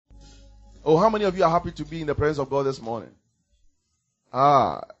Oh, how many of you are happy to be in the presence of God this morning?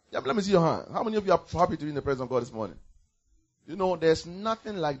 Yeah, let me see your hand. How many of you are happy to be in the presence of God this morning? You know, there's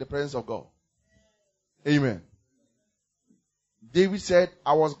nothing like the presence of God. Amen. David said,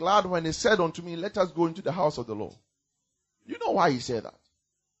 I was glad when he said unto me, let us go into the house of the Lord. You know why he said that?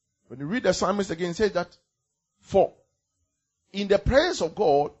 When you read the psalmist again, he says that, for in the presence of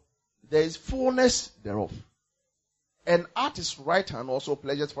God, there is fullness thereof. And at his right hand also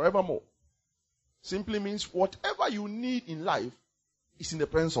pleasures forevermore. Simply means whatever you need in life is in the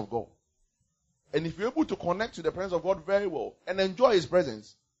presence of God. And if you're able to connect to the presence of God very well and enjoy his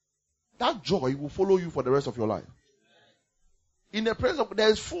presence, that joy will follow you for the rest of your life. In the presence of, there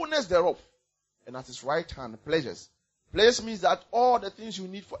is fullness thereof. And at his right hand, pleasures. Pleasures means that all the things you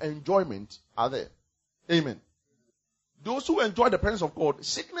need for enjoyment are there. Amen. Those who enjoy the presence of God,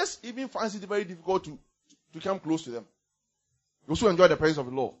 sickness even finds it very difficult to come close to them. Those who enjoy the presence of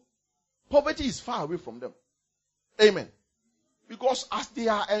the Lord. Poverty is far away from them. Amen. Because as they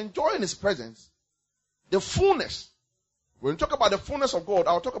are enjoying his presence, the fullness, when we talk about the fullness of God,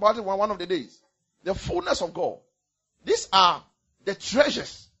 I'll talk about it one of the days. The fullness of God. These are the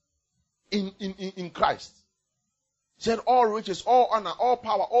treasures in Christ. He said all riches, all honor, all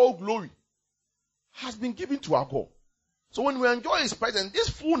power, all glory has been given to our God. So when we enjoy his presence, this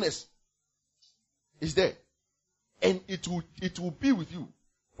fullness is there. And it will be with you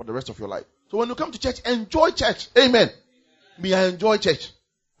for the rest of your life. So when you come to church, enjoy church. Amen. Me, I enjoy church.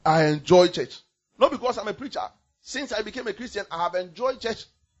 I enjoy church. Not because I'm a preacher. Since I became a Christian, I have enjoyed church.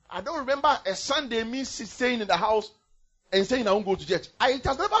 I don't remember a Sunday me staying in the house and saying I won't go to church. It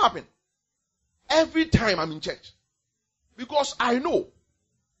has never happened. Every time I'm in church. Because I know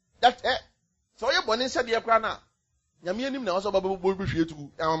that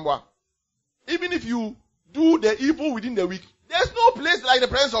even if you do the evil within the week, there's no place like the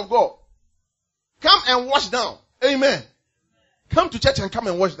presence of God. Come and wash down. Amen. Come to church and come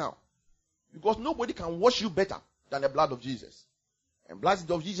and wash down. Because nobody can wash you better than the blood of Jesus. And blood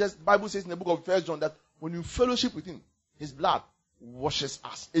of Jesus, the Bible says in the book of 1 John that when you fellowship with him, his blood washes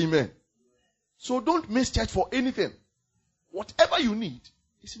us. Amen. So don't miss church for anything. Whatever you need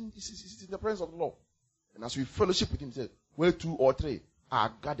is in the presence of the Lord. And as we fellowship with him, he said, where 2 or 3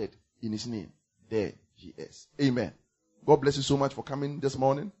 are gathered in his name, there he is. Amen. God bless you so much for coming this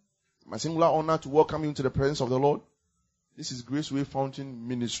morning. My singular honor to welcome you into the presence of the Lord. This is Grace Way Fountain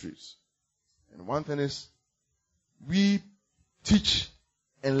Ministries. And one thing is, we teach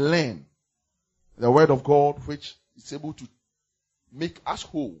and learn the word of God, which is able to make us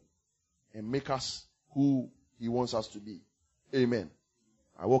whole and make us who he wants us to be. Amen.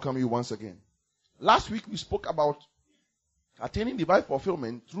 I welcome you once again. Last week we spoke about attaining divine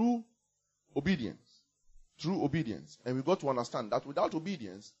fulfillment through obedience. Through obedience. And we got to understand that without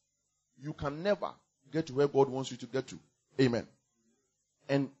obedience, you can never get to where God wants you to get to. Amen.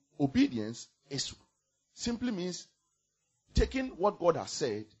 And obedience simply means taking what God has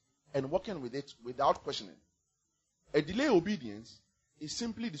said and working with it without questioning. A delay obedience is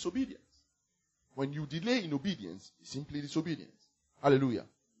simply disobedience. When you delay in obedience, it's simply disobedience. Hallelujah.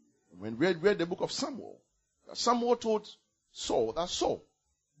 When we read the book of Samuel, Samuel told Saul that Saul,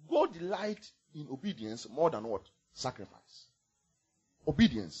 God delights in obedience more than what? Sacrifice.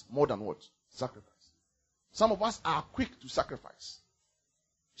 Obedience more than what? Sacrifice. Some of us are quick to sacrifice.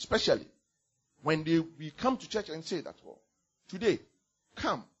 Especially when we come to church and say that, well, today,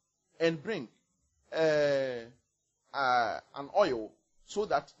 come and bring an oil so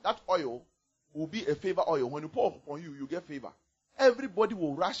that oil will be a favor oil. When you pour upon you, you get favor. Everybody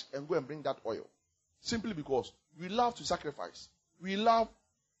will rush and go and bring that oil. Simply because we love to sacrifice. We love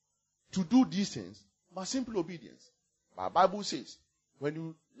to do these things, but simple obedience. But the Bible says, when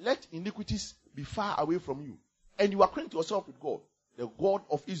you let iniquities be far away from you, and you acquaint yourself with God, the God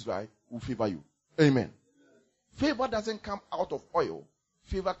of Israel will favor you. Amen. Favor doesn't come out of oil.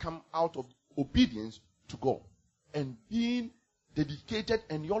 Favor comes out of obedience to God. And being dedicated,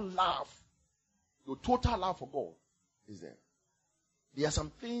 and your love, your total love for God is there. There are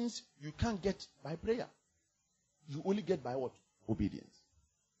some things you can't get by prayer. You only get by what? Obedience.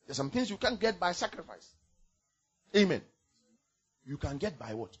 There are some things you can't get by sacrifice. Amen. You can get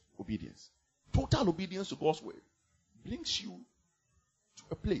by what? Obedience. Total obedience to God's word brings you to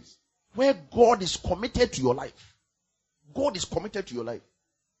a place where God is committed to your life. God is committed to your life.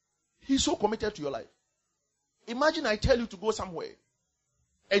 He's so committed to your life. Imagine I tell you to go somewhere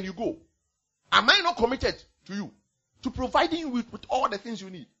and you go. Am I not committed to you? To providing you with all the things you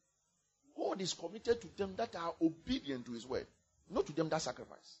need. God is committed to them that are obedient to his word. Not to them that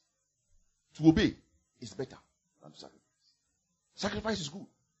sacrifice. To obey is better than to sacrifice. Sacrifice is good,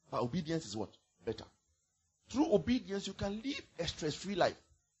 But obedience is what? Better. Through obedience, you can live a stress-free life.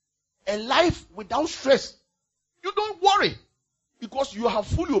 A life without stress. You don't worry because you have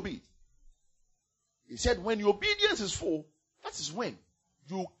fully obeyed. He said when your obedience is full, that is when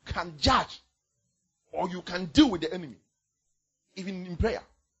you can judge or you can deal with the enemy. Even in prayer.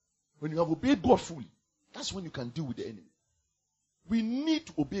 When you have obeyed God fully, that's when you can deal with the enemy. We need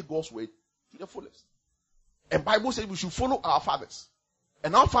to obey God's word to the fullest. And Bible says we should follow our fathers.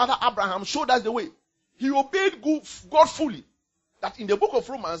 And our father Abraham showed us the way. He obeyed God fully. That in the book of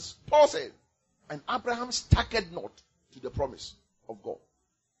Romans, Paul said, and Abraham staggered not to the promise of God.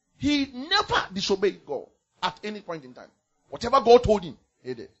 He never disobeyed God at any point in time. Whatever God told him,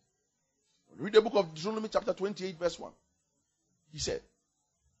 he did. When you read the book of Deuteronomy chapter 28 verse 1, he said,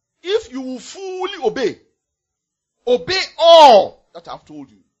 if you will fully obey all that I've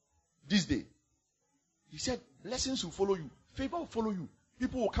told you this day, he said, blessings will follow you, favor will follow you,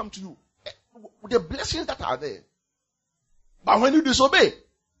 people will come to you. The blessings that are there. But when you disobey,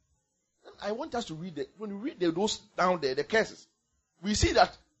 I want us to read it. When you read those down there, the curses, we see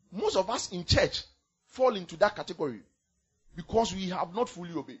that most of us in church fall into that category because we have not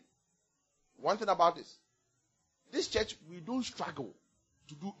fully obeyed. One thing about this church, we don't struggle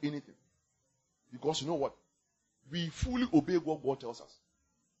to do anything. Because you know what? We fully obey what God tells us.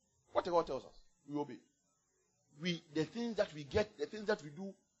 What God tells us, we obey. The things that we get, the things that we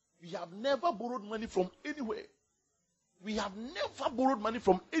do, we have never borrowed money from anywhere. We have never borrowed money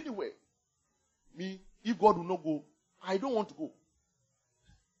from anywhere. Me, if God will not go, I don't want to go.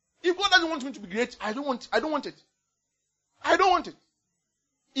 If God doesn't want me to be great, I don't want it. I don't want it.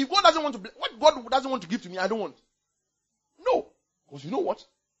 If God doesn't want to, what God doesn't want to give to me, I don't want. No. Because you know what?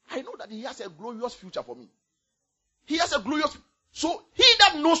 I know that He has a glorious future for me. He has a glorious, so He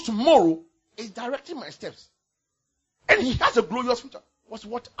that knows tomorrow is directing my steps. And He has a glorious future.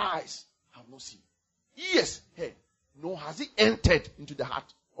 What eyes have not seen. Ears heard, nor has it entered into the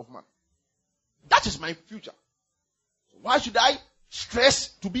heart of man. That is my future. So why should I stress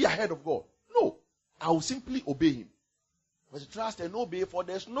to be ahead of God? No. I will simply obey Him. But trust and obey, for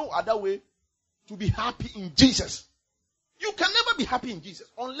there's no other way to be happy in Jesus. You can never be happy in Jesus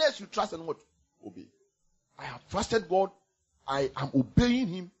unless you trust and what? Obey. I have trusted God. I am obeying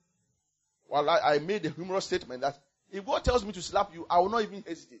Him. Well, I made a humorous statement that if God tells me to slap you, I will not even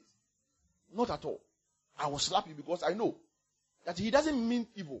hesitate. Not at all. I will slap you because I know that He doesn't mean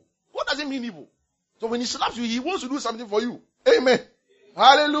evil. God doesn't mean evil. So when He slaps you, He wants to do something for you. Amen.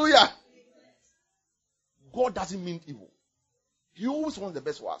 Hallelujah. God doesn't mean evil. He always wants the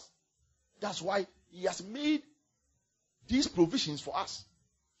best for us. That's why He has made these provisions for us.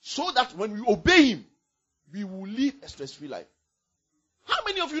 So that when we obey Him, we will live a stress-free life. How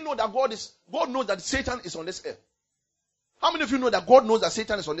many of you know that God knows that Satan is on this earth? How many of you know that God knows that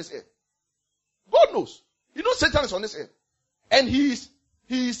Satan is on this earth? God knows. He knows Satan is on this earth. And he's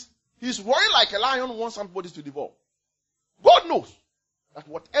roaring like a lion who wants somebody to devour. God knows that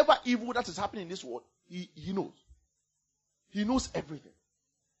whatever evil that is happening in this world, He knows. He knows everything.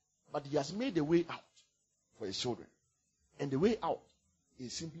 But He has made a way out for His children. And the way out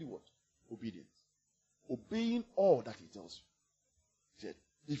is simply what? Obedience. Obeying all that He tells you. He said,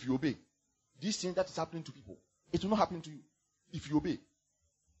 if you obey, this thing that is happening to people, it will not happen to you. If you obey.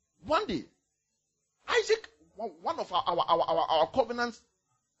 One day, Isaac, one of our covenant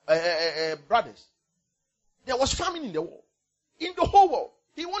brothers, there was famine in the world. In the whole world.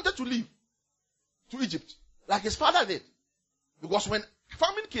 He wanted to leave to Egypt, like his father did. Because when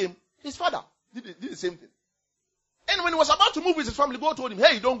famine came, his father did the same thing. And when he was about to move with his family, God told him,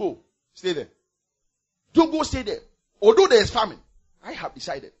 hey, don't go. Stay there. Don't go, stay there. Although there is famine, I have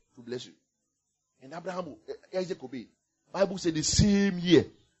decided to bless you. And Isaac obeyed. Bible said the same year,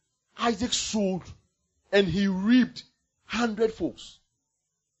 Isaac sowed and he reaped 100-fold.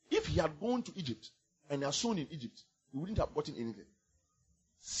 If he had gone to Egypt and had sown in Egypt, he wouldn't have gotten anything.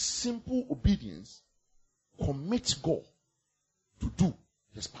 Simple obedience commits God to do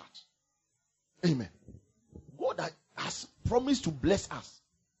His part. Amen. God has promised to bless us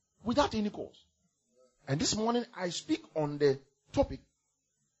without any cause. And this morning I speak on the topic,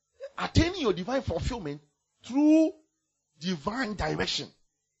 attaining your divine fulfillment through divine direction.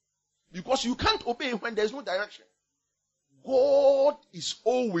 Because you can't obey when there's no direction. God is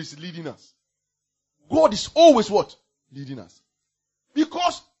always leading us. God is always what? Leading us.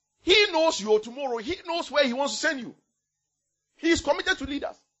 Because He knows your tomorrow. He knows where He wants to send you. He is committed to lead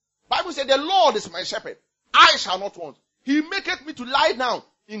us. Bible said, the Lord is my shepherd. I shall not want. He maketh me to lie down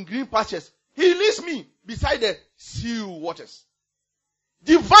in green pastures. He leads me beside the still waters.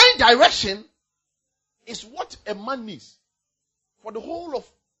 Divine direction is what a man needs for the whole of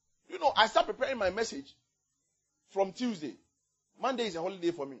You know, I start preparing my message from Tuesday. Monday is a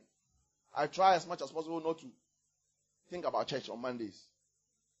holiday for me. I try as much as possible not to think about church on Mondays.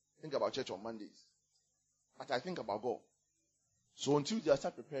 Think about church on Mondays. But I think about God. So on Tuesday, I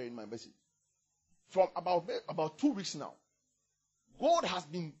start preparing my message. From about 2 weeks now, God has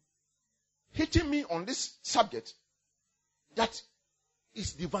been hitting me on this subject that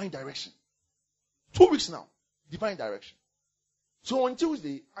is divine direction. 2 weeks now, divine direction. So on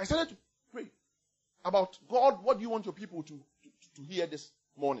Tuesday, I started to pray about, God, what do you want your people to hear this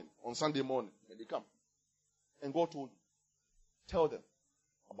morning, on Sunday morning when they come? And God told me, tell them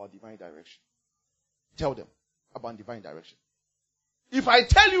about divine direction. Tell them about divine direction. If I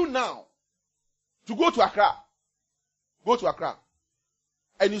tell you now to go to Accra,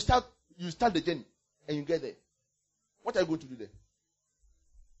 and you start the journey, and you get there, what are you going to do there?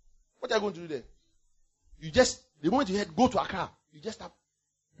 What are you going to do there? The moment you go to Accra, you just start,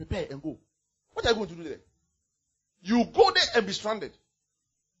 prepare and go. What are you going to do there? You go there and be stranded.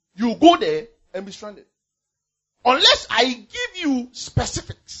 You go there and be stranded. Unless I give you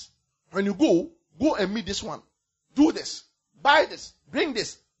specifics. When you go and meet this one. Do this. Buy this. Bring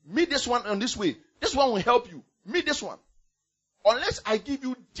this. Meet this one on this way. This one will help you. Meet this one. Unless I give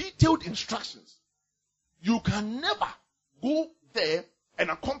you detailed instructions, you can never go there and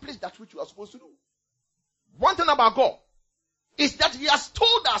accomplish that which you are supposed to do. One thing about God is that He has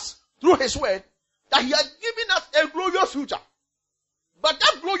told us through His word that He has given us a glorious future. But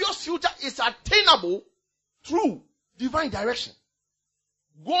that glorious future is attainable through divine direction.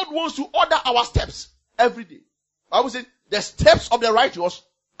 God wants to order our steps every day. I would say the steps of the righteous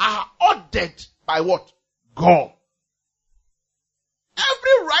are ordered by what? God.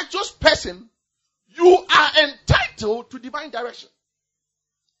 Every righteous person, you are entitled to divine direction.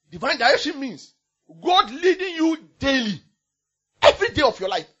 Divine direction means God leading you daily. Every day of your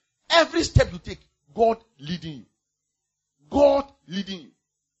life. Every step you take, God leading you. God leading you.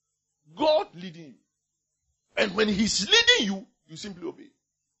 God leading you. And when He's leading you, you simply obey.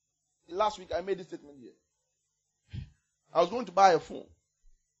 Last week I made this statement here. I was going to buy a phone.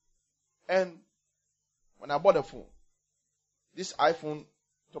 And when I bought a phone, this iPhone,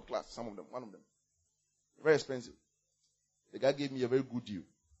 top class, one of them, very expensive. The guy gave me a very good deal.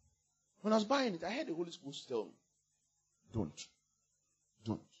 When I was buying it, I heard the Holy Spirit tell me, don't.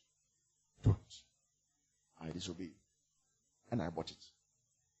 I disobeyed. And I bought it.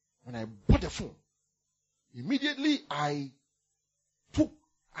 When I bought the phone, immediately I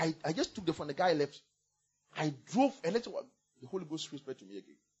just took the phone, the guy left. I drove a little while. The Holy Ghost whispered to me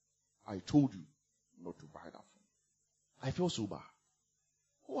again, I told you not to buy that phone. I felt so bad.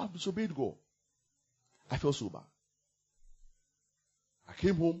 Oh, I've disobeyed God. I felt so bad. I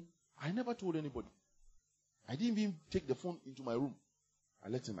came home. I never told anybody. I didn't even take the phone into my room. I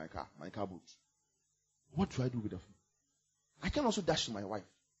left it in my car boot. What do I do with the phone? I can also dash to my wife.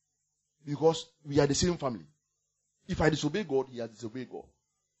 Because we are the same family. If I disobey God, He has disobeyed God.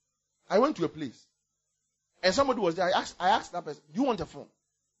 I went to a place. And somebody was there. I asked that person, do you want a phone?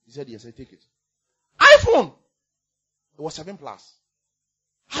 He said, yes, I take it. iPhone! It was 7 Plus.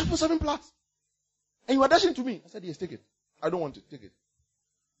 iPhone 7 Plus. And you were dashing to me. I said, yes, take it. I don't want it. Take it.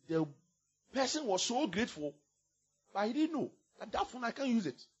 The person was so grateful, but he didn't know that phone, I can't use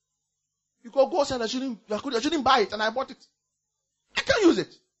it. Because God said I shouldn't buy it, and I bought it. I can't use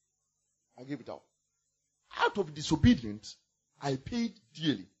it. I gave it out. Out of disobedience, I paid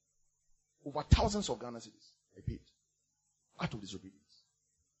dearly. Over thousands of Ghana cedis. I paid. Out of disobedience.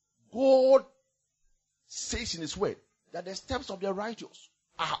 God says in His word that the steps of the righteous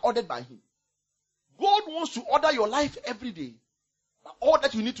are ordered by Him. God wants to order your life every day. But all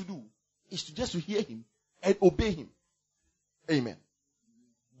that you need to do is to hear Him and obey Him. Amen.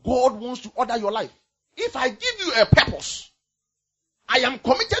 God wants to order your life. If I give you a purpose, I am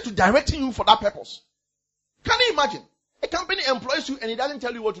committed to directing you for that purpose. Can you imagine? A company employs you and he doesn't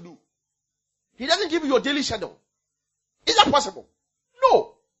tell you what to do. He doesn't give you your daily schedule. Is that possible?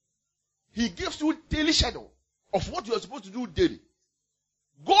 No. He gives you daily schedule of what you are supposed to do daily.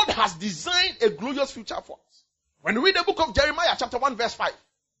 God has designed a glorious future for us. When you read the book of Jeremiah chapter 1 verse 5,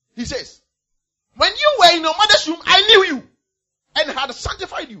 he says, when you were in your mother's womb, I knew you and had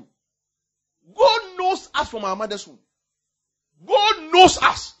sanctified you. God knows us from our mother's womb. God knows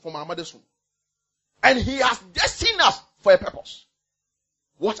us from our mother's womb. And He has destined us for a purpose.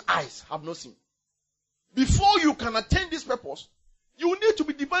 What eyes have not seen. Before you can attain this purpose, you need to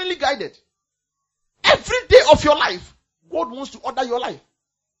be divinely guided. Every day of your life, God wants to order your life.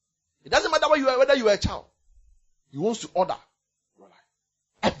 It doesn't matter whether you are a child. He wants to order your life.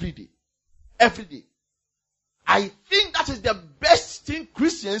 Every day. Every day. I think that is the best thing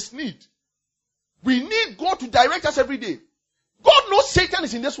Christians need. We need God to direct us every day. God knows Satan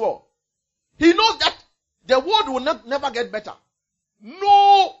is in this world. He knows that the world will never get better.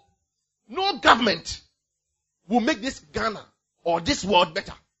 No government will make this Ghana or this world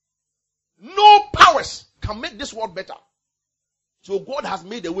better. No powers can make this world better. So God has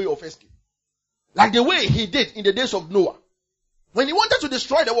made a way of escape. Like the way he did in the days of Noah. When he wanted to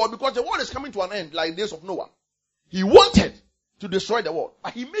destroy the world, because the world is coming to an end like the days of Noah. He wanted to destroy the world.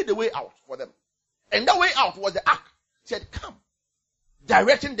 But he made a way out for them. And that way out was the ark. He said, come.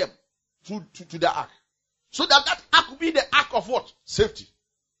 Directing them to the ark. So that ark will be the ark of what? Safety.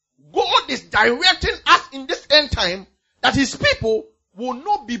 God is directing us in this end time that his people will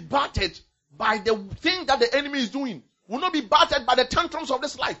not be battered by the thing that the enemy is doing. Will not be battered by the tantrums of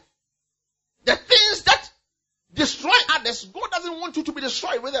this life. The things that destroy others, God doesn't want you to be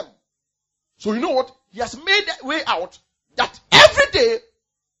destroyed with them. So you know what? He has made a way out that every day,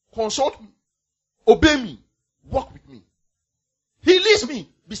 consult me, obey me, walk with me. He leads me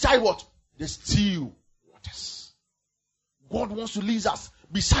beside what? The still waters. God wants to lead us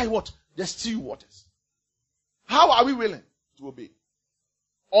beside what? The still waters. How are we willing to obey?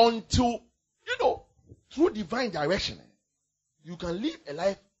 Until, through divine direction, you can live a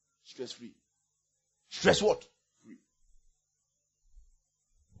life stress-free. Stress what? Free.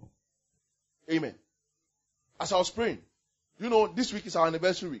 Amen. As I was praying, this week is our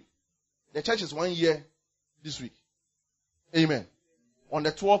anniversary week. The church is 1 year this week. Amen. On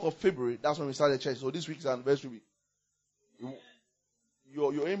the 12th of February, that's when we started the church. So this week is our anniversary week.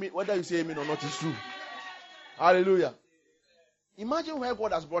 Your amen, whether you say amen or not, is true. Hallelujah. Imagine where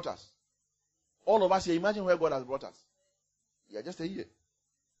God has brought us. All of us here, imagine where God has brought us. Yeah, just a year.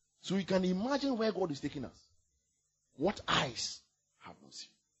 So you can imagine where God is taking us. What eyes have not seen.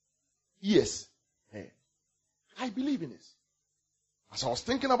 Ears heard. I believe in this. As I was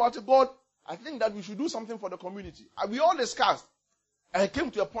thinking about it, God, I think that we should do something for the community. We all discussed. And I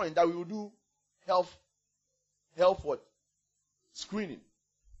came to a point that we will do health what? Screening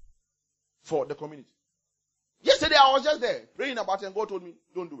for the community. Yesterday I was just there praying about it and God told me,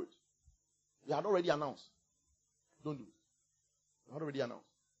 don't do it. We had already announced. Don't do it. We had already announced.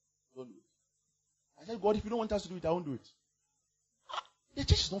 Don't do it. I said, God, if you don't want us to do it, I won't do it. The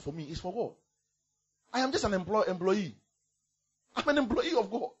church is not for me, it's for God. I am just an employee. I'm an employee of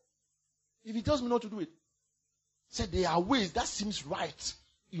God. If he tells me not to do it, said there are ways that seems right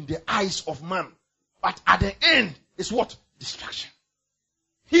in the eyes of man. But at the end, it's what? Distraction.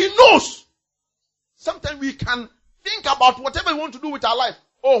 He knows. Sometimes we can think about whatever we want to do with our life.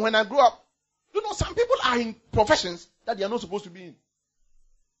 Oh, when I grow up, some people are in professions that they are not supposed to be in.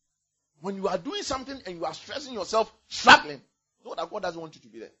 When you are doing something and you are stressing yourself, struggling, know that God doesn't want you to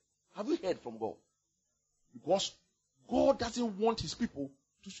be there. Have you heard from God? Because God doesn't want his people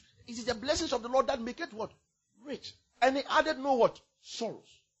to. It is the blessings of the Lord that make it what? Rich. And he added no what?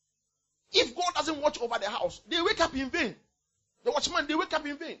 Sorrows. If God doesn't watch over the house, they wake up in vain. The watchman, they wake up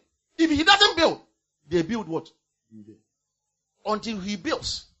in vain. If he doesn't build, they build what? In vain. Until he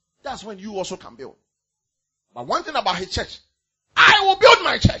builds, that's when you also can build. But one thing about his church, I will build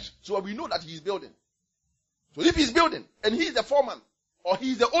my church. So we know that he is building. So if he's building, and he is the foreman, or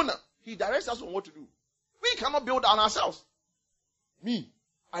he is the owner, he directs us on what to do. We cannot build on ourselves. Me,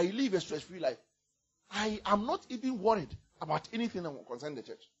 I live a stress-free life. I am not even worried about anything that will concern the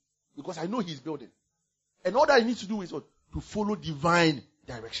church. Because I know he's building. And all that I need to do is what? To follow divine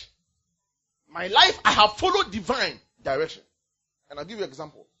direction. My life, I have followed divine direction. And I'll give you an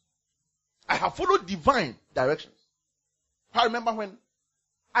example. I have followed divine directions. I remember when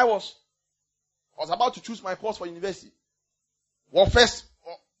I was about to choose my course for university. Well, first,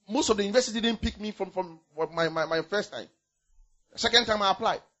 most of the university didn't pick me from my first time. The second time I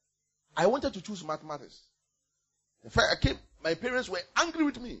applied, I wanted to choose mathematics. The first I came, my parents were angry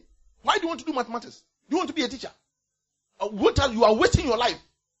with me. Why do you want to do mathematics? Do you want to be a teacher? You are wasting your life.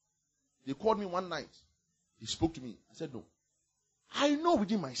 They called me one night. He spoke to me. I said, no. I know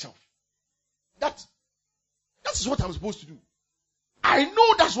within myself that is what I'm supposed to do. I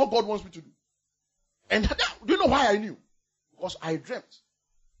know that's what God wants me to do. And do you know why I knew? Because I dreamt.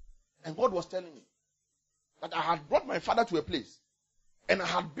 And God was telling me that I had brought my father to a place. And I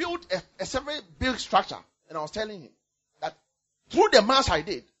had built a very big structure. And I was telling him that through the maths I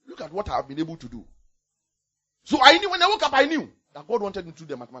did, look at what I have been able to do. So I knew, when I woke up, I knew that God wanted me to do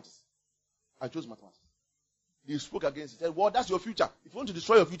the mathematics. I chose mathematics. They spoke against it. Said, well, that's your future. If you want to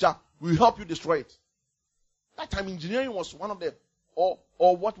destroy your future, we'll help you destroy it. That time engineering was one of the, or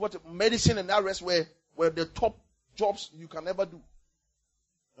what medicine and that rest were the top jobs you can ever do.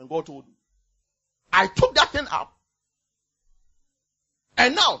 And God told me. I took that thing up.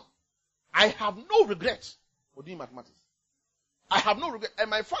 And now, I have no regret for doing mathematics. I have no regret. And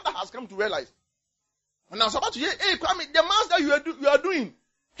my father has come to realize. And I was about to hear, hey, Kwame, the maths that you are doing,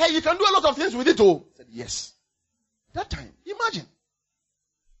 hey, you can do a lot of things with it, oh. I said, yes. That time, imagine.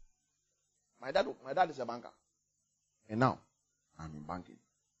 My dad is a banker. And now, I'm in banking.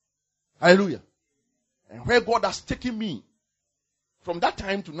 Hallelujah. And where God has taken me from that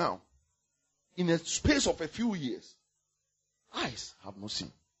time to now, in a space of a few years, eyes have not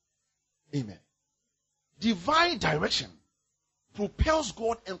seen. Amen. Divine direction propels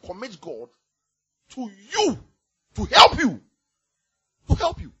God and commits God to you, to help you. To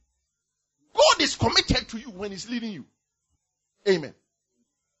help you. God is committed to you when He's leading you. Amen.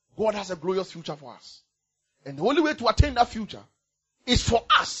 God has a glorious future for us. And the only way to attain that future is for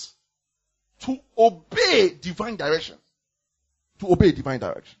us to obey divine direction. To obey divine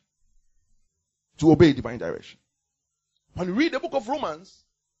direction. To obey divine direction. When you read the book of Romans,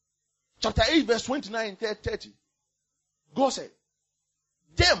 chapter 8, verse 29 and 30, God said,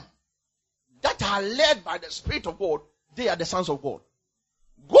 them that are led by the Spirit of God, they are the sons of God.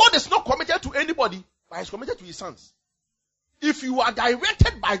 God is not committed to anybody, but He's committed to His sons. If you are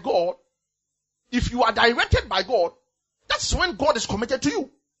directed by God, that's when God is committed to you. He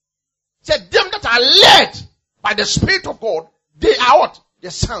said, them that are led by the Spirit of God, they are what?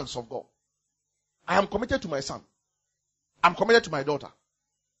 The sons of God. I am committed to my son. I'm committed to my daughter.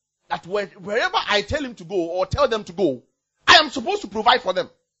 That wherever I tell him to go or tell them to go, I am supposed to provide for them.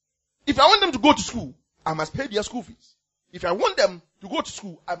 If I want them to go to school, I must pay their school fees. If I want them to go to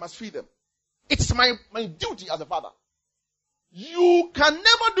school, I must feed them. It's my duty as a father. You can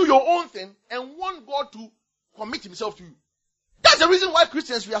never do your own thing and want God to commit Himself to you. That's the reason why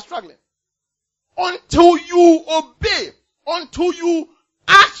Christians, we are struggling. Until you obey, until you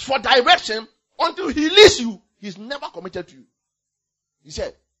ask for direction, until He leads you, He's never committed to you. He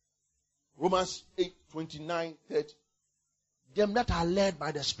said, Romans 8, 29, 30, them that are led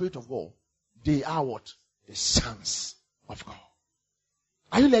by the Spirit of God, they are what? The sons of God.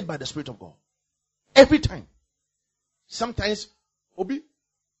 Are you led by the Spirit of God? Every time. Sometimes, Obi,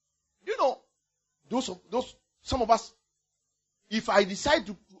 some of us, if I decide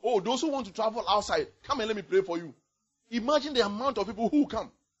to, those who want to travel outside, come and let me pray for you. Imagine the amount of people who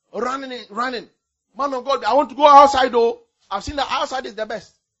come, running. Man of God, I want to go outside though. I've seen that outside is the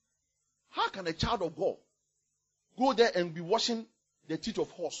best. How can a child of God go there and be washing the teeth of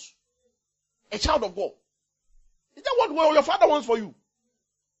horse? A child of God. Is that what your father wants for you?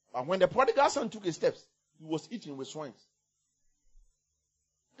 But when the prodigal son took his steps, he was eating with swines.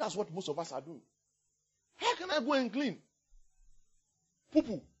 That's what most of us are doing. How can I go and clean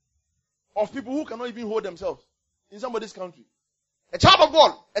poo-poo of people who cannot even hold themselves in somebody's country? A child of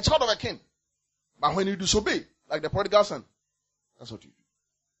God, a child of a king. But when you disobey, like the prodigal son, that's what you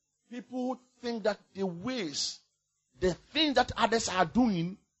do. People think that the ways, the things that others are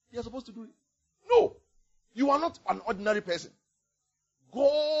doing, they are supposed to do it. No. You are not an ordinary person.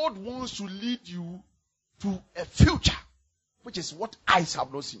 God wants to lead you to a future, which is what eyes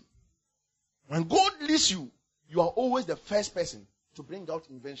have not seen. When God leads you, you are always the first person to bring out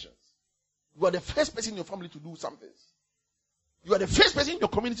inventions. You are the first person in your family to do something. You are the first person in your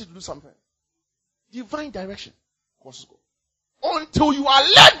community to do something. Divine direction. Until you are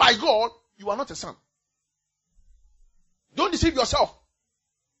led by God, you are not a son. Don't deceive yourself.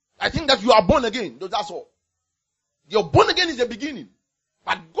 I think that you are born again. That's all. Your born again is the beginning.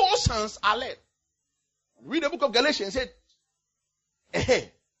 But God's sons are led. Read the book of Galatians and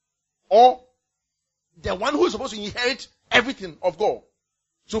said, or the one who is supposed to inherit everything of God.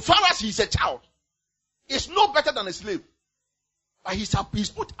 So far as he's a child, is no better than a slave. But he's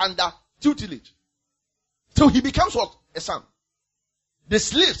put under tutelage. Till he becomes what? A son. The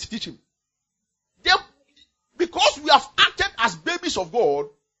slaves teach him. Because we have acted as babies of God,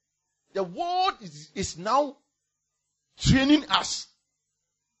 the world is now training us.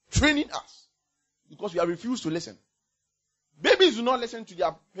 Because we have refused to listen. Babies do not listen to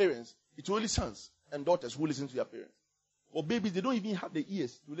their parents. It's only sons and daughters who listen to their parents. Or babies, they don't even have the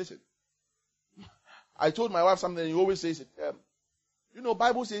ears to listen. I told my wife something, and he always says it.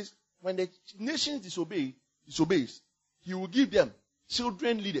 Bible says, when the nations disobeys, he will give them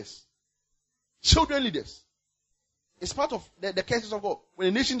children leaders. Children leaders. It's part of the curses of God. When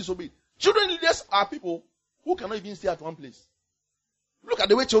a nation disobeys. Children leaders are people who cannot even stay at one place. Look at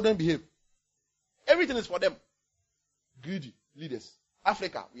the way children behave. Everything is for them. Greedy leaders.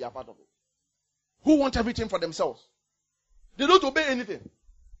 Africa, we are part of it. Who want everything for themselves. They don't obey anything.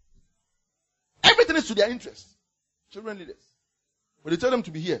 Everything is to their interest. Children leaders. When they tell them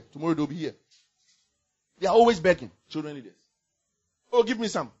to be here, tomorrow they'll be here. They are always begging. Children leaders. Oh, give me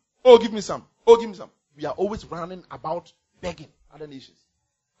some. Oh, give me some. Oh, give me some. We are always running about begging other nations.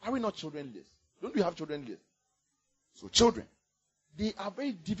 Are we not children leaders? Don't we have children leaders? So children, they are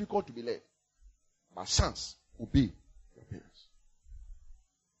very difficult to be led. But sons obey their parents.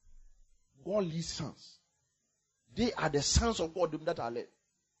 God leads sons. They are the sons of God that are led.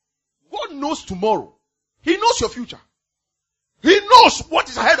 God knows tomorrow. He knows your future. He knows what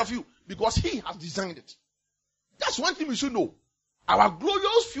is ahead of you because He has designed it. That's one thing we should know. Our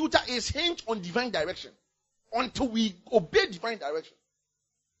glorious future is hinged on divine direction. Until we obey divine direction.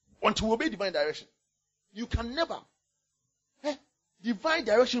 Until we obey divine direction. You can never. Divine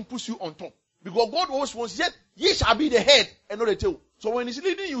direction puts you on top. Because God always wants, yet ye shall be the head and not the tail. So when He's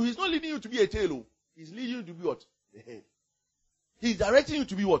leading you, He's not leading you to be a tail. He's leading you to be what? The head. He's directing you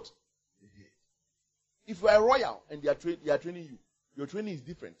to be what? The head. If you are a royal and they are training you, your training is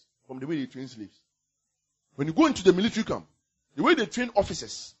different from the way they train slaves. When you go into the military camp, the way they train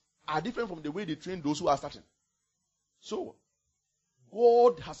officers are different from the way they train those who are starting. So,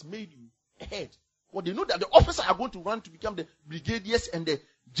 God has made you a head. But they know that the officers are going to run to become the brigadiers and the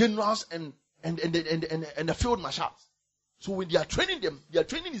generals and the field marshals. So when they are training them, their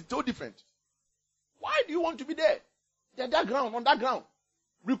training is so different. Why do you want to be there? They're that ground, on that ground.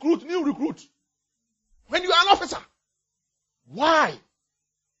 Recruit, new recruit. When you are an officer. Why?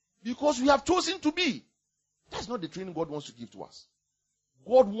 Because we have chosen to be. That's not the training God wants to give to us.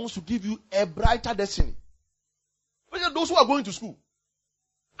 God wants to give you a brighter destiny. Those who are going to school,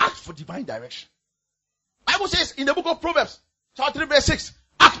 ask for divine direction. Bible says in the book of Proverbs, chapter 3, verse 6,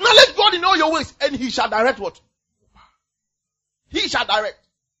 acknowledge God in all your ways, and He shall direct what? He shall direct.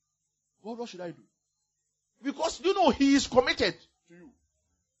 God, what should I do? Because He is committed to you.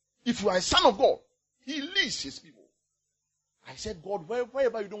 If you are a son of God, He leads His people. I said, God,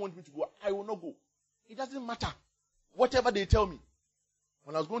 wherever you don't want me to go, I will not go. It doesn't matter. Whatever they tell me.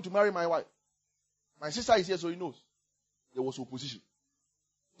 When I was going to marry my wife, my sister is here, so he knows. There was opposition.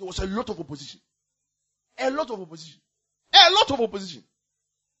 There was a lot of opposition. A lot of opposition. A lot of opposition.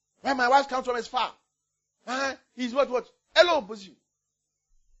 When my wife comes from as far, he's what? A lot of opposition.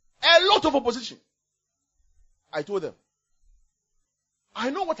 A lot of opposition. I told them, I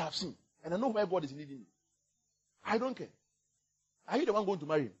know what I've seen, and I know where God is leading me. I don't care. Are you the one going to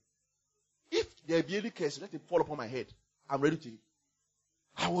marry him? If there be any case, let it fall upon my head. I'm ready to take it.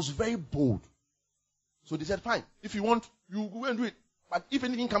 I was very bold. So they said, fine. If you want, you go and do it. But if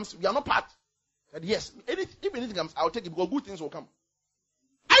anything comes, we are not part. I said, yes. If anything comes, I'll take it because good things will come.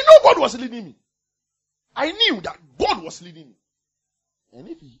 I know God was leading me. I knew that God was leading me. And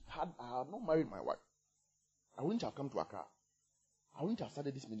if I had not married my wife, I wouldn't have come to Accra. I wouldn't have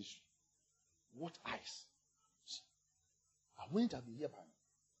started this ministry. What eyes? I wouldn't have been here by now.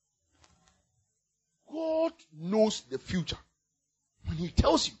 God knows the future. When He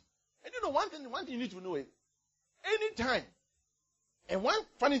tells you. And one thing you need to know is, anytime, and one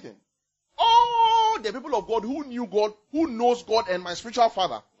funny thing, all the people of God who knew God, who knows God, and my spiritual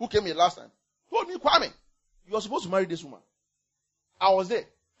father, who came here last time, told me, Kwame, you are supposed to marry this woman. I was there.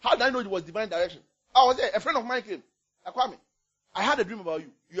 How did I know it was divine direction? I was there. A friend of mine came. Kwame, I had a dream about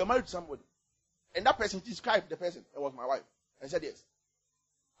you. You are married to somebody. And that person described the person. It was my wife. I said, yes.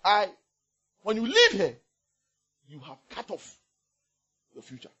 When you leave here, you have cut off your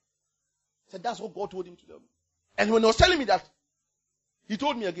future. I said, that's what God told him to tell me. And when he was telling me that, he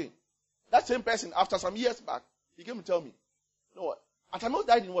told me again. That same person, after some years back, he came to tell me, you know what? Atamils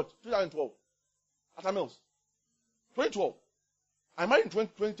died in what? 2012. Atamils. 2012. I married in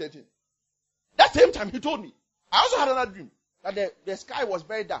 2013. That same time, he told me. I also had another dream. That the sky was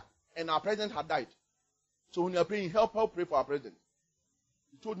very dark. And our president had died. So when you are praying, help pray for our president.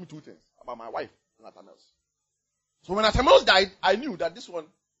 He told me two things about my wife and Atamils. So when Atamils died, I knew that this one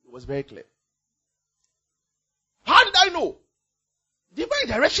was very clear. How did I know? Divine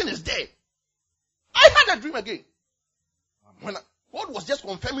direction is there. I had a dream again. When God was just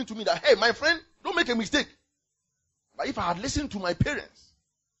confirming to me that, hey, my friend, don't make a mistake. But if I had listened to my parents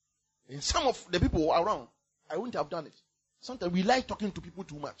and some of the people around, I wouldn't have done it. Sometimes we like talking to people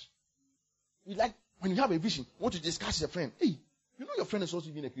too much. We like, when you have a vision, you want to discuss with a friend. Hey, you know your friend is also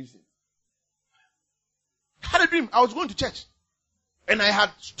being a Christian. I had a dream. I was going to church. And I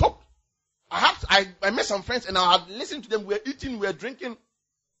had stopped. I met some friends and I had listened to them. We were eating, we were drinking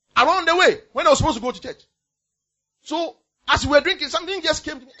around the way when I was supposed to go to church. So, as we were drinking, something just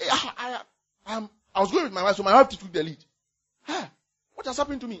came to me. Hey, I was going with my wife, so my wife took the lead. What has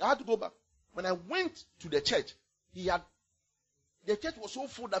happened to me? I had to go back. When I went to the church, the church was so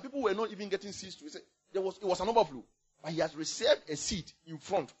full that people were not even getting seats to sit. It was an overflow. But he has reserved a seat in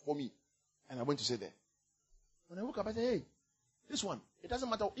front for me. And I went to sit there. When I woke up, I said, hey, this one, it doesn't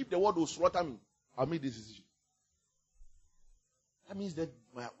matter if the world will slaughter me, I'll make this decision. That means that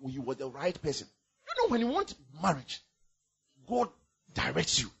you were the right person. You know, when you want marriage, God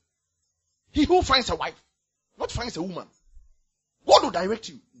directs you. He who finds a wife, not finds a woman. God will direct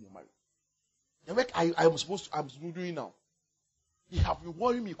you in your marriage. The work I'm doing now. He have been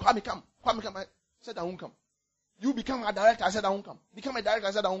worrying me. Kwame, come. I said I won't come. You become a director, I said I won't come. Become a director,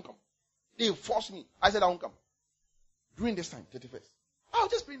 I said I won't come. They forced me, I said I won't come. During this time, 31st. I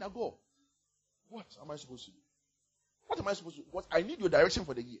was just praying that God, what am I supposed to do? What am I supposed to do? What I need your direction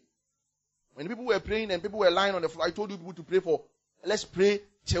for the year. When people were praying and people were lying on the floor, I told you people to pray for, let's pray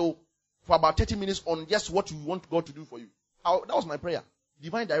for about 30 minutes on just what you want God to do for you. That was my prayer.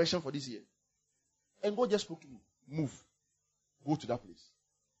 Divine direction for this year. And God just spoke to me. Move. Go to that place.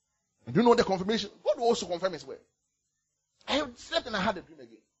 And you know the confirmation? God will also confirm His word. I slept and I had a dream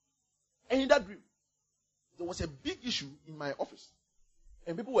again. And in that dream, there was a big issue in my office.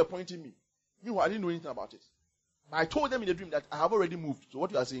 And people were pointing me. Meanwhile, I didn't know anything about it. But I told them in the dream that I have already moved. So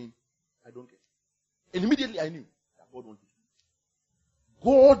what you are saying, I don't care. And immediately I knew that God wanted to.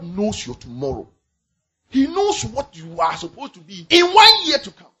 God knows your tomorrow. He knows what you are supposed to be in 1 year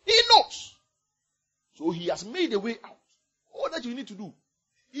to come. He knows. So He has made a way out. All that you need to do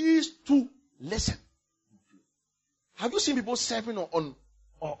is to listen. Have you seen people surfing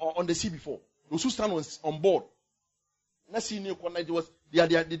on the sea before? Those who stand on board. They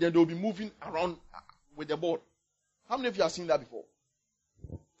will be moving around with the board. How many of you have seen that before?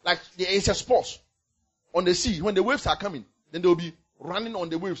 Like it's a sport on the sea. When the waves are coming, then they will be running on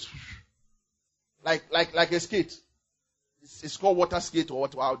the waves. Like a skate. It's called water skate or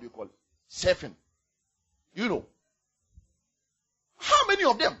how do you call it? Surfing. You know. How many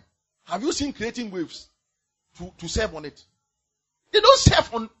of them have you seen creating waves to surf on it? They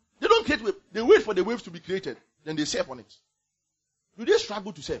don't create waves. They wait for the waves to be created. Then they surf on it. Do they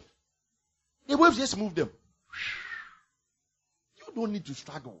struggle to surf? The waves just move them. You don't need to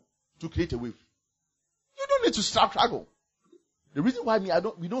struggle to create a wave. You don't need to struggle. The reason why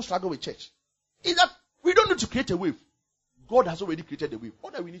we don't struggle with church is that we don't need to create a wave. God has already created the wave.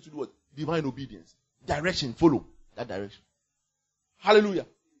 All that we need to do is divine obedience. Direction, follow that direction. Hallelujah.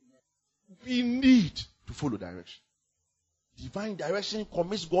 We need to follow direction. Divine direction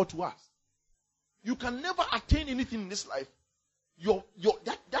commits God to us. You can never attain anything in this life.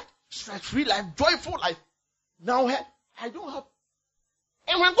 That stress-free life, joyful life. Now, I don't have.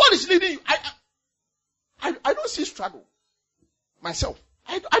 And when God is leading you, I don't see struggle. Myself.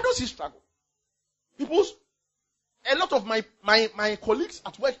 I don't see struggle. A lot of my colleagues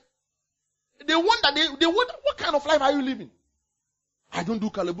at work, they wonder, what kind of life are you living? I don't do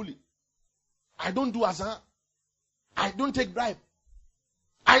kalabuli. I don't do azan. I don't take bribe.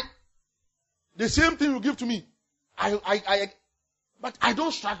 The same thing you give to me. But I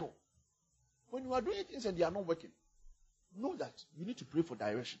don't struggle. When you are doing things and they are not working, know that you need to pray for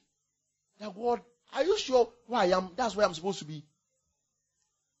direction. That God, are you sure where I am? That's where I'm supposed to be.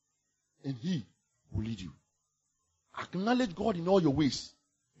 And He will lead you. Acknowledge God in all your ways,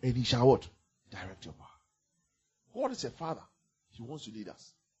 and He shall what? Direct your path. God is a Father. He wants to lead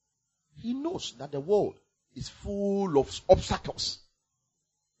us. He knows that the world is full of obstacles.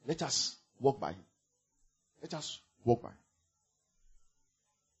 Let us walk by Him. Let us walk by Him.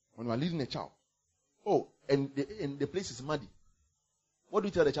 When we are leading a child, and the place is muddy, what do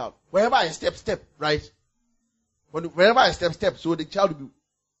you tell the child? Wherever I step, right? Wherever I step, so the child will be.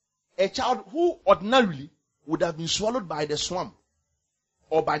 A child who ordinarily would have been swallowed by the swamp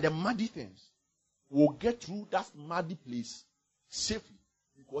or by the muddy things will get through that muddy place safely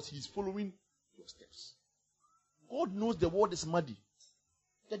because he's following your steps. God knows the world is muddy.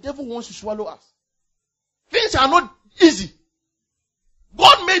 The devil wants to swallow us. Things are not easy.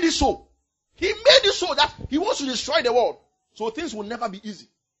 God made it so. He made it so that He wants to destroy the world. So things will never be easy.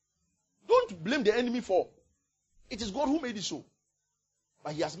 Don't blame the enemy for. It is God who made it so.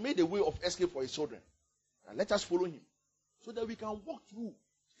 But He has made a way of escape for His children. And let us follow Him. So that we can walk through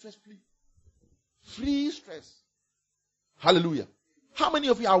stress-free. Free stress. Hallelujah. How many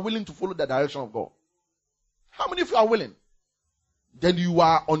of you are willing to follow the direction of God? How many of you are willing? Then you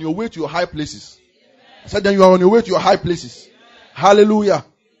are on your way to your high places. I said then you are on your way to your high places. Hallelujah.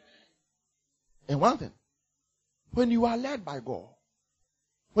 And one thing. When you are led by God,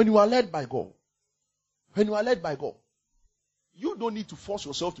 you don't need to force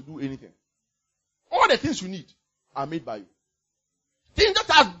yourself to do anything. All the things you need are made by you. Things that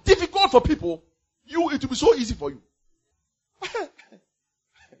are difficult for people, it will be so easy for you.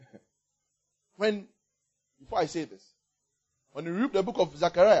 Before I say this, when you read the book of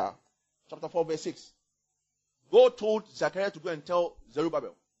Zechariah, chapter 4, verse 6, God told Zechariah to go and tell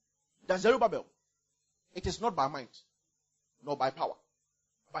Zerubbabel that Zerubbabel, it is not by might, nor by power,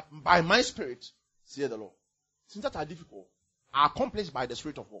 but by my spirit, saith the Lord. Things that are difficult are accomplished by the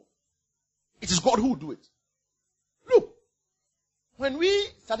Spirit of God. It is God who will do it. Look, when we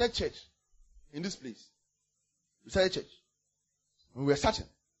started church in this place, we started church. When we were starting,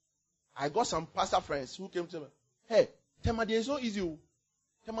 I got some pastor friends who came to me. Hey, Tema, it's so easy.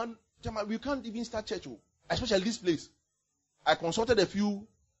 Tema, we can't even start church, especially this place. I consulted a few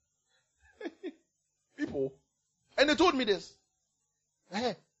people, and they told me this.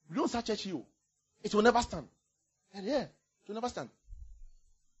 Hey, we don't start church here. It will never stand. And yeah, it will never stand.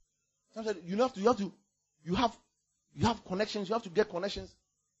 You have connections. You have to get connections.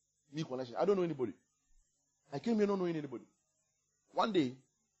 Me connections. I don't know anybody. I came here not knowing anybody. One day,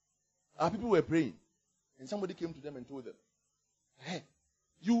 our people were praying, and somebody came to them and told them, "Hey,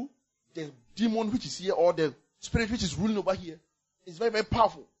 you, the demon which is here, or the spirit which is ruling over here, is very, very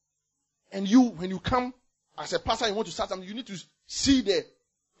powerful. And you, when you come as a pastor, you want to start something, you need to see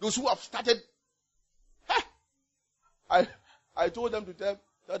those who have started." I told them to tell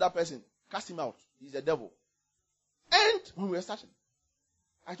that person, cast him out. He's a devil. And when we were starting,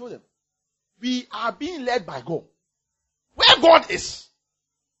 I told them, we are being led by God. Where God is,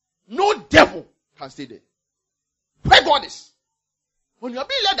 no devil can stay there. Where God is. When you are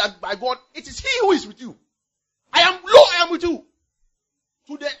being led by God, it is He who is with you. I am with you.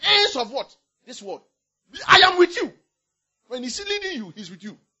 To the ends of what? This world. I am with you. When He's leading you, He's with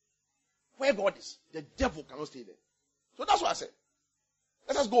you. Where God is, the devil cannot stay there. So that's what I said.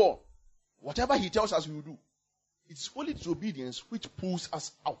 Let us go on. Whatever He tells us we will do. It's only disobedience which pulls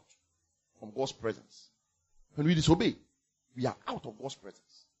us out from God's presence. When we disobey, we are out of God's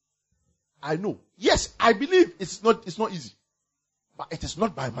presence. I know. Yes, I believe it's not easy. But it is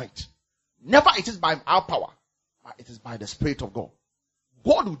not by might. Never it is by our power. But it is by the Spirit of God.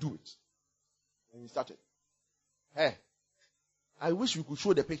 God will do it. When we started. Hey, I wish we could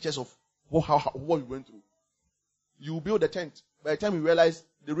show the pictures of what we went through. You build a tent. By the time you realize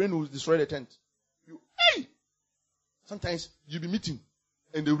the rain will destroy the tent. Sometimes you'll be meeting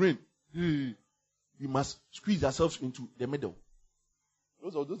and the rain. We must squeeze ourselves into the middle.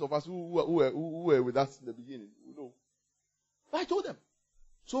 Those of us who were with us in the beginning, you know. But I told them,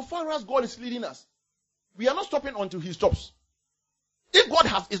 so far as God is leading us, we are not stopping until He stops. If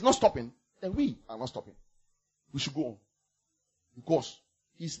God is not stopping, then we are not stopping. We should go on. Because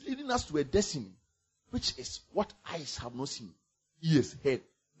He's leading us to a destiny, which is what eyes have not seen, ears heard,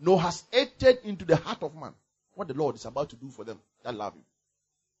 nor has entered into the heart of man, what the Lord is about to do for them that love Him.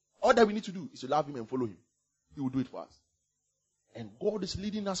 All that we need to do is to love Him and follow Him. He will do it for us. And God is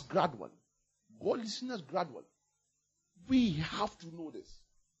leading us gradually. God is leading us gradually. We have to know this.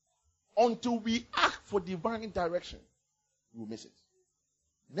 Until we ask for divine direction, we will miss it.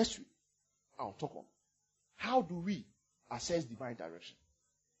 Next week, I'll talk on how do we assess divine direction.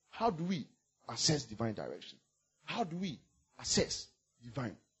 How do we assess divine direction? How do we assess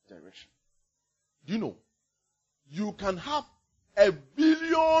divine direction? Do you know? You can have $1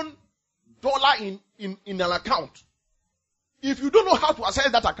 billion in an account. If you don't know how to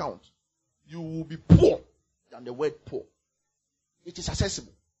assess that account, you will be poor than the word poor. It is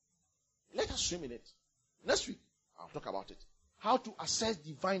accessible. Let us swim in it. Next week, I'll talk about it. How to assess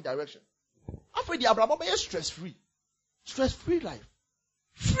divine direction. After the Abraham is stress-free. Stress-free life.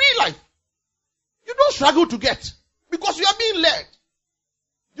 Free life. You don't struggle to get because you are being led.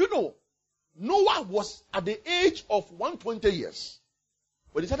 You know, Noah was at the age of 120 years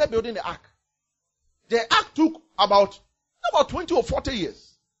when he started building the ark. The ark took about 20 or 40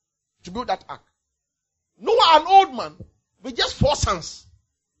 years to build that ark. Noah, an old man, with just 4 sons,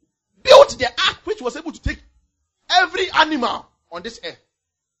 built the ark which was able to take every animal on this earth,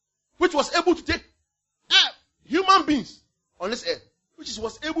 which was able to take human beings on this earth, which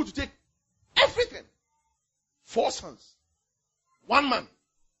was able to take everything. 4 sons, 1 man,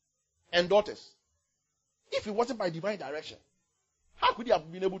 and daughters. If it wasn't by divine direction, how could he have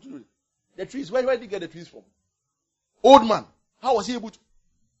been able to do it? The trees, where did he get the trees from? Old man, how was he able to?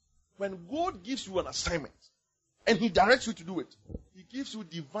 When God gives you an assignment and He directs you to do it, He gives you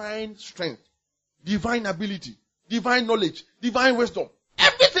divine strength, divine ability, divine knowledge, divine wisdom.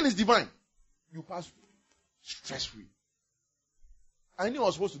 Everything is divine. You pass stress-free. I knew I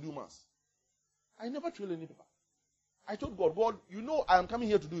was supposed to do mass. I never trailed any paper. I told God, you know I am coming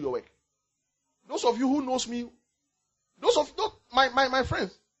here to do your work. Those of you who knows me, my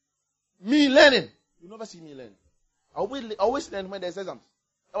friends, me learning, you never see me learn. I always learn when there's exams.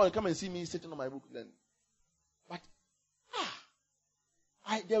 I want to come and see me sitting on my book learning. But,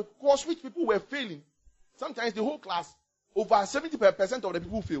 the course which people were failing, Sometimes the whole class, over 70% of the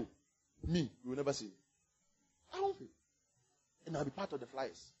people fail. Me, you will never see me. I won't fail. And I'll be part of the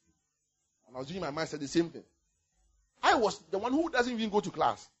flyers. And I was doing my mindset the same thing. I was the one who doesn't even go to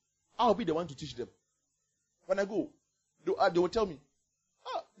class. I'll be the one to teach them. When I go, they will tell me,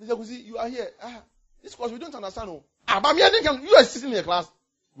 Mr. Kusi, you are here. This course we don't understand. But me, I think you are sitting in the class.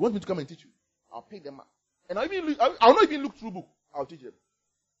 You want me to come and teach you? I'll pick them up. And I'll not even look through book. I'll teach them.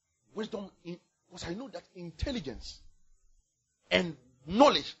 Wisdom, because I know that intelligence and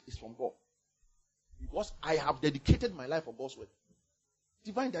knowledge is from God. Because I have dedicated my life for God's word.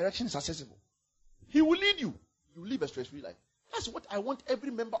 Divine direction is accessible. He will lead you. You live a stress-free life. That's what I want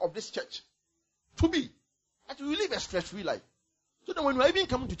every member of this church to be. That you live a stress-free life. So that when you are even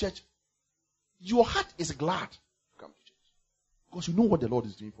coming to church, your heart is glad to come to church. Because you know what the Lord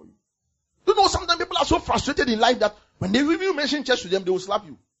is doing for you. You know, sometimes people are so frustrated in life that when they even mention church to them, they will slap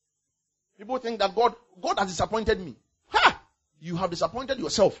you. People think that God has disappointed me. You have disappointed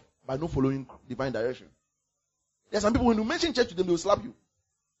yourself by not following divine direction. There's some people, when you mention church to them, they will slap you.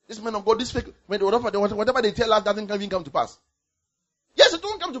 This man of God, this fake, whatever they tell us doesn't even come to pass. Yes, it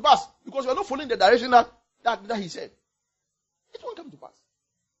won't come to pass because you are not following the direction that he said. It won't come to pass.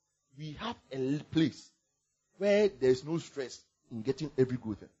 We have a place where there is no stress in getting every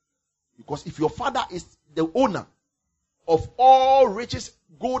good thing. Because if your father is the owner of all riches,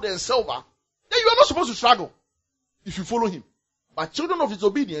 gold and silver, then you are not supposed to struggle if you follow him. But children of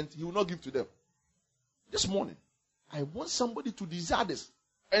disobedience, he will not give to them. This morning, I want somebody to desire this.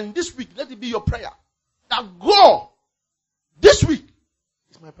 And this week, let it be your prayer. That God, this week,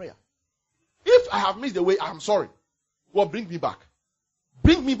 is my prayer. If I have missed the way, I am sorry. God, bring me back.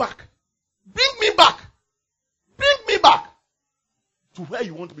 Bring me back. Bring me back. Bring me back to where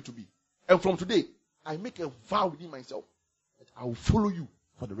you want me to be. And from today, I make a vow within myself that I will follow you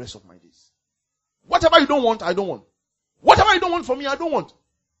for the rest of my days. Whatever you don't want, I don't want. Whatever you don't want from me, I don't want.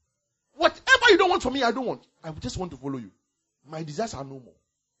 Whatever you don't want from me, I don't want. I just want to follow you. My desires are no more.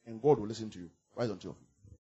 And God will listen to you. Rise on to your feet.